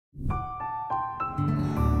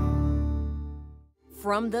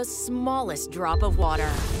From the smallest drop of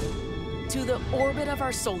water to the orbit of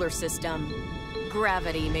our solar system,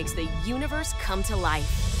 gravity makes the universe come to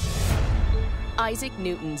life. Isaac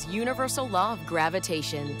Newton's universal law of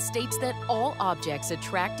gravitation states that all objects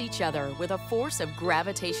attract each other with a force of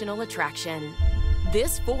gravitational attraction.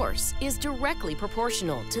 This force is directly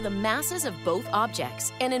proportional to the masses of both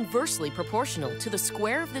objects and inversely proportional to the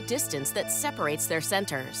square of the distance that separates their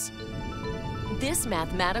centers. This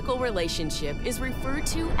mathematical relationship is referred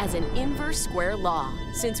to as an inverse square law,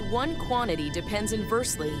 since one quantity depends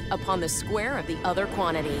inversely upon the square of the other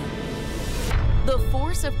quantity. The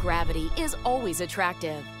force of gravity is always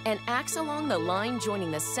attractive and acts along the line joining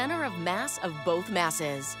the center of mass of both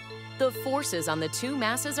masses. The forces on the two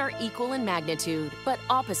masses are equal in magnitude, but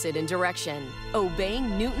opposite in direction,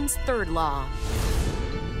 obeying Newton's third law.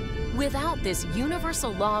 Without this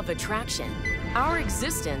universal law of attraction, our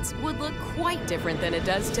existence would look quite different than it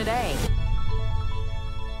does today.